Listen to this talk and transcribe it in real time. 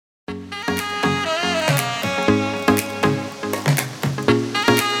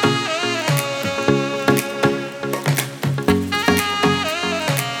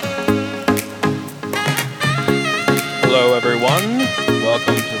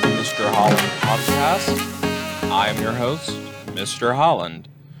Holland podcast. I am your host, Mr. Holland.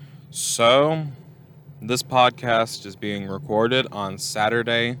 So, this podcast is being recorded on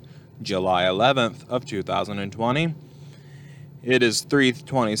Saturday, July 11th of 2020. It is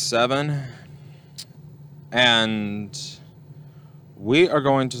 3:27, and we are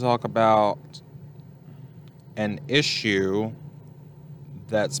going to talk about an issue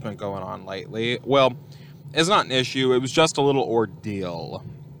that's been going on lately. Well, it's not an issue, it was just a little ordeal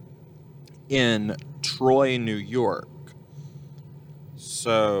in Troy, New York.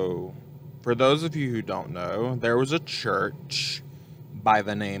 So, for those of you who don't know, there was a church by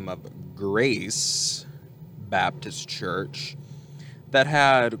the name of Grace Baptist Church that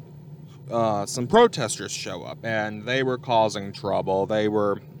had some protesters show up, and they were causing trouble. They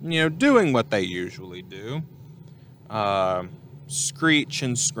were, doing what they usually do. Screech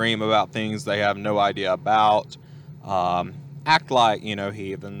and scream about things they have no idea about. Act like,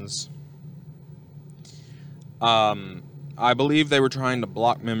 heathens. I believe they were trying to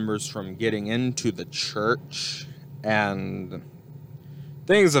block members from getting into the church and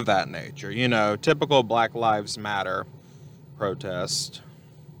things of that nature. Typical Black Lives Matter protest.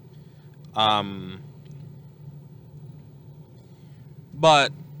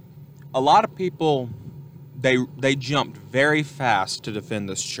 But a lot of people, they jumped very fast to defend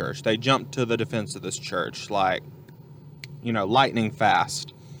this church. They jumped to the defense of this church like, lightning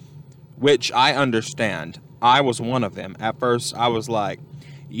fast, which I understand. I was one of them. At first, I was like,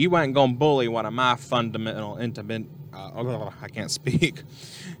 you ain't gonna bully one of my fundamental I can't speak.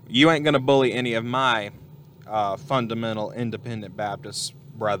 You ain't gonna bully any of my fundamental independent Baptist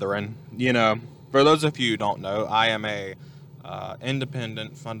brethren. For those of you who don't know, I am a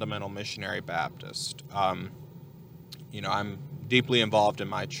independent fundamental missionary Baptist. I'm deeply involved in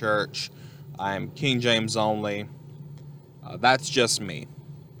my church. I'm King James only. That's just me.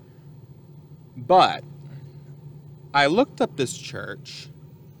 But I looked up this church,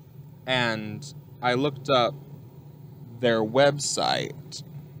 and I looked up their website,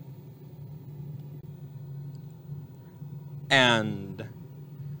 and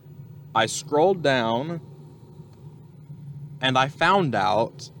I scrolled down, and I found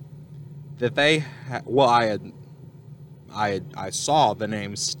out that they I saw the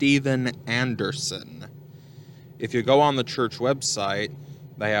name Steven Anderson. If you go on the church website,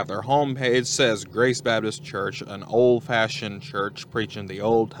 they have their homepage, says Grace Baptist Church, an old-fashioned church preaching the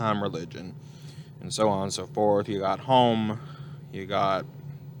old-time religion, and so on and so forth. You got home, you got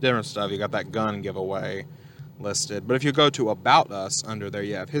different stuff, you got that gun giveaway listed. But if you go to About Us, under there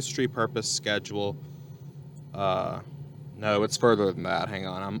you have history, purpose, schedule. No, it's further than that. Hang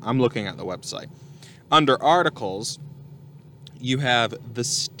on, I'm looking at the website. Under articles, you have the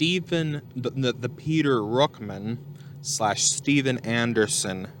Peter Ruckman / Steven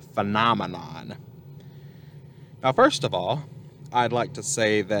Anderson phenomenon. Now, first of all, I'd like to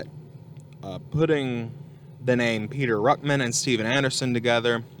say that putting the name Peter Ruckman and Steven Anderson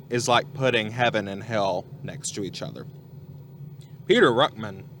together is like putting heaven and hell next to each other. Peter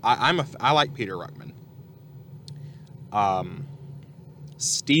Ruckman, I like Peter Ruckman.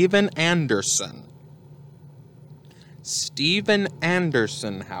 Steven Anderson,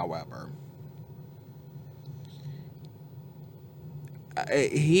 however,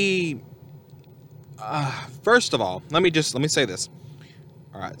 first of all, let me say this.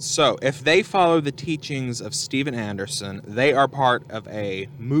 All right, so if they follow the teachings of Steven Anderson, they are part of a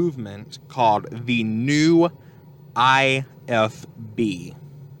movement called the New IFB,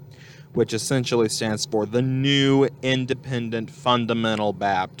 which essentially stands for the New Independent Fundamental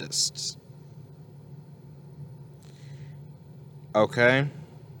Baptists. Okay?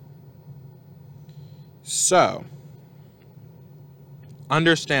 So,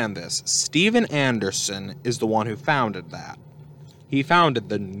 understand this. Steven Anderson is the one who founded that. He founded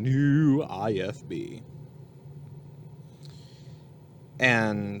the New IFB.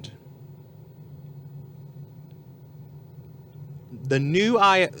 And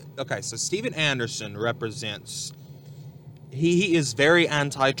okay, so Steven Anderson represents, he is very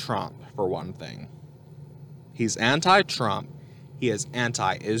anti-Trump, for one thing. He's anti-Trump. He is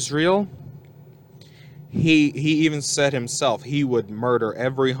anti-Israel. He even said himself he would murder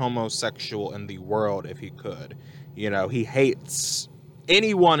every homosexual in the world if he could. He hates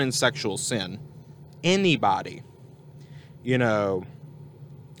anyone in sexual sin. Anybody.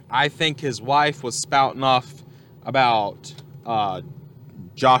 I think his wife was spouting off about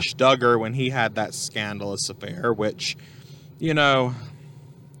Josh Duggar when he had that scandalous affair, which,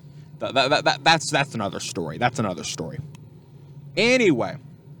 that's another story. That's another story. Anyway,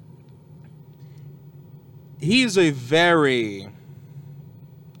 he's a very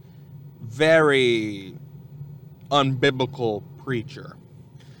very unbiblical preacher.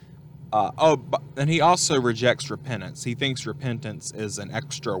 And he also rejects repentance. He thinks repentance is an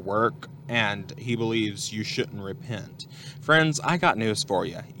extra work, and he believes you shouldn't repent. Friends, I got news for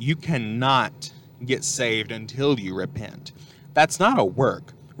you. You cannot get saved until you repent. That's not a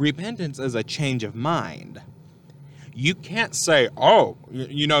work. Repentance is a change of mind. You can't say, oh,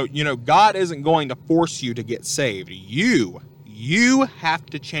 you know, God isn't going to force you to get saved. You have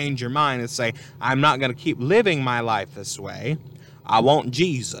to change your mind and say, I'm not going to keep living my life this way. I want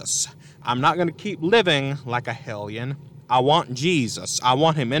Jesus. I'm not going to keep living like a hellion. I want Jesus. I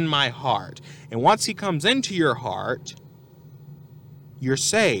want him in my heart. And once he comes into your heart, you're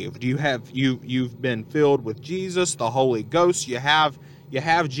saved. You've been filled with Jesus, the Holy Ghost. You have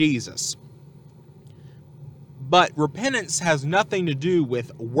Jesus. But repentance has nothing to do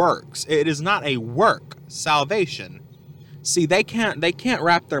with works. It is not a work salvation. See, they can't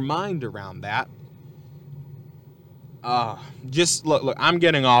wrap their mind around that. Just look, I'm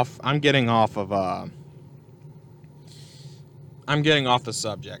getting off the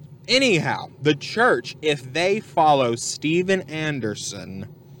subject. Anyhow, the church, if they follow Steven Anderson,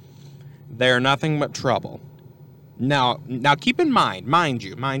 they're nothing but trouble. Now keep in mind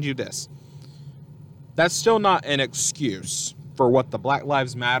you this. That's still not an excuse for what the Black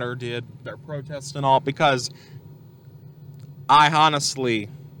Lives Matter did, their protests and all, because I honestly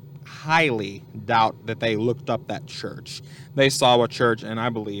highly doubt that they looked up that church. They saw a church, and I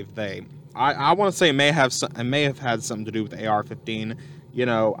believe I want to say it may have had something to do with AR-15. You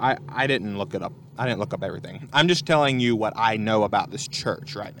know, I didn't look it up. I didn't look up everything. I'm just telling you what I know about this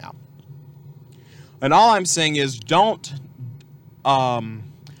church right now. And all I'm saying is don't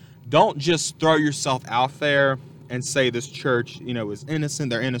just throw yourself out there and say this church, you know, is innocent.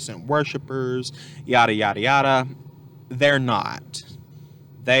 They're innocent worshipers, yada, yada, yada. They're not.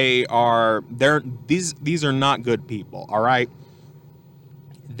 These are not good people, all right?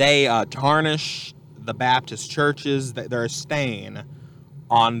 They tarnish the Baptist churches. They're a stain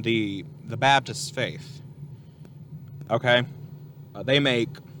on the Baptist faith, okay? They make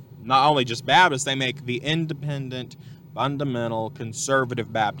not only just Baptists, they make the independent, fundamental,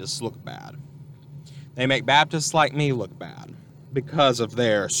 conservative Baptists look bad. They make Baptists like me look bad because of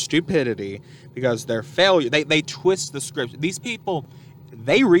their stupidity, because their failure. They twist the scripture. These people,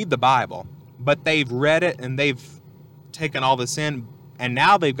 they read the Bible, but they've read it and they've taken all this in, and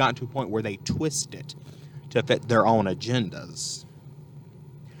now they've gotten to a point where they twist it to fit their own agendas.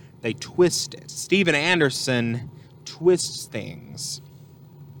 They twist it. Steven Anderson twists things.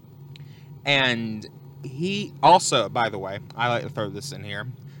 And he also, by the way, I like to throw this in here.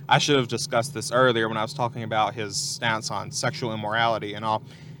 I should have discussed this earlier when I was talking about his stance on sexual immorality and all.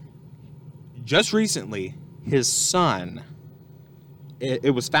 Just recently, his son,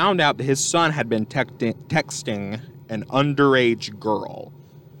 it was found out that his son had been texting an underage girl,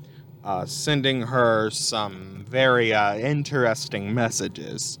 sending her some very interesting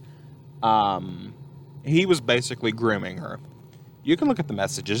messages. He was basically grooming her. You can look at the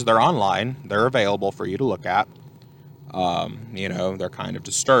messages. They're online. They're available for you to look at. You know, they're kind of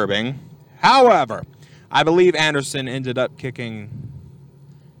disturbing. However, I believe Anderson ended up kicking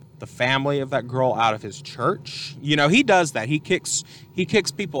the family of that girl out of his church. You know, he does that. He kicks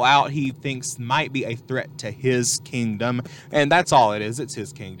people out he thinks might be a threat to his kingdom. And that's all it is. It's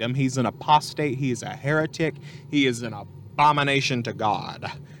his kingdom. He's an apostate. He is a heretic. He is an abomination to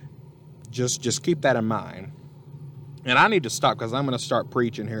God. Just keep that in mind. And I need to stop because I'm going to start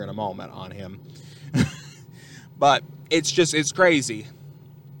preaching here in a moment on him. But it's crazy.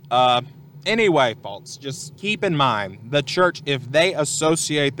 Anyway, folks, just keep in mind, the church, if they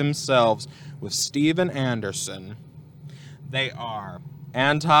associate themselves with Steven Anderson, they are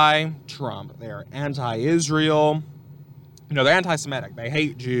anti-Trump. They are anti-Israel. You know, they're anti-Semitic. They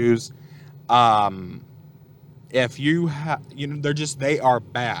hate Jews. If you have, you know, they are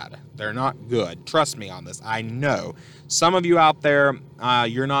bad. They're not good. Trust me on this. I know. Some of you out there,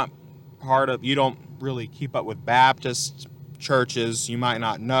 you're not you don't really keep up with Baptist churches. You might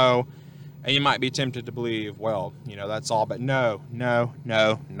not know. And you might be tempted to believe, well, you know, that's all. But no.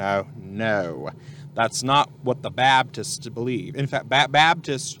 That's not what the Baptists believe. In fact,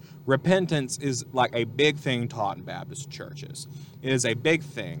 Baptist repentance is like a big thing taught in Baptist churches. It is a big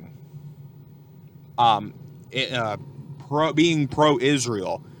thing. Being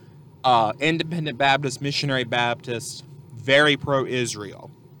pro-Israel, independent Baptist, missionary Baptist, very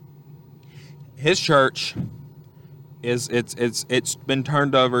pro-Israel. His church it's been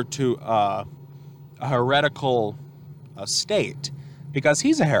turned over to a heretical state because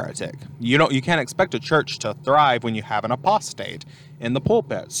he's a heretic. You can't expect a church to thrive when you have an apostate. in the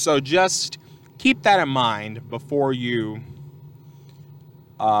pulpit. So just keep that in mind before you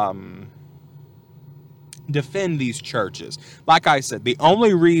defend these churches. Like I said, the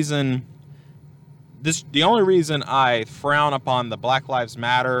only reason I frown upon the Black Lives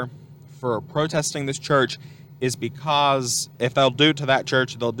Matter for protesting this church is because if they'll do it to that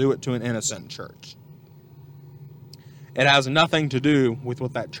church, they'll do it to an innocent church. It has nothing to do with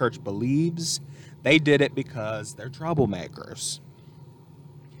what that church believes. They did it because they're troublemakers.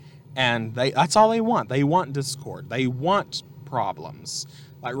 And that's all they want. They want discord. They want problems.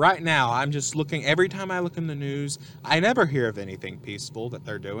 Like right now, I'm just looking, every time I look in the news, I never hear of anything peaceful that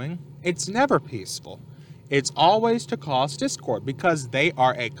they're doing. It's never peaceful. It's always to cause discord because they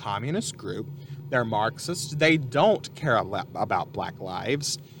are a communist group. They're Marxists. They don't care about black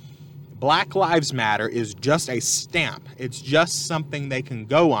lives. Black Lives Matter is just a stamp. It's just something they can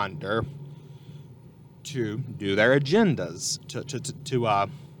go under to do their agendas,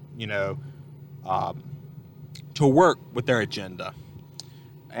 to work with their agenda.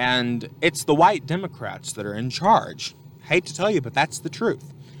 And it's the white Democrats that are in charge. Hate to tell you, but that's the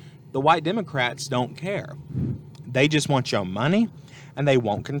truth. The white Democrats don't care. They just want your money, and they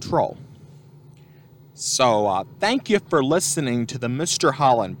want control. So thank you for listening to the Mr.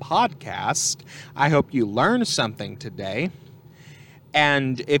 Holland podcast. I hope you learned something today.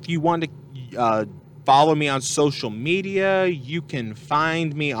 And if you want to follow me on social media, you can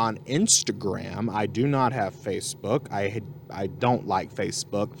find me on Instagram. I do not have Facebook. I don't like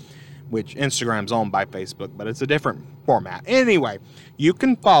Facebook, which Instagram's owned by Facebook, but it's a different format. Anyway, you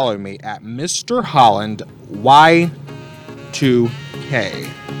can follow me at Mr. Holland Y2K.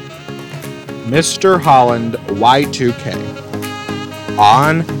 Mr. Holland Y2K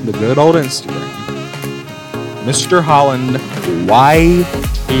on the good old Instagram. Mr. Holland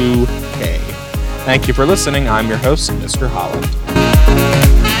Y2K. Thank you for listening. I'm your host, Mr. Holland.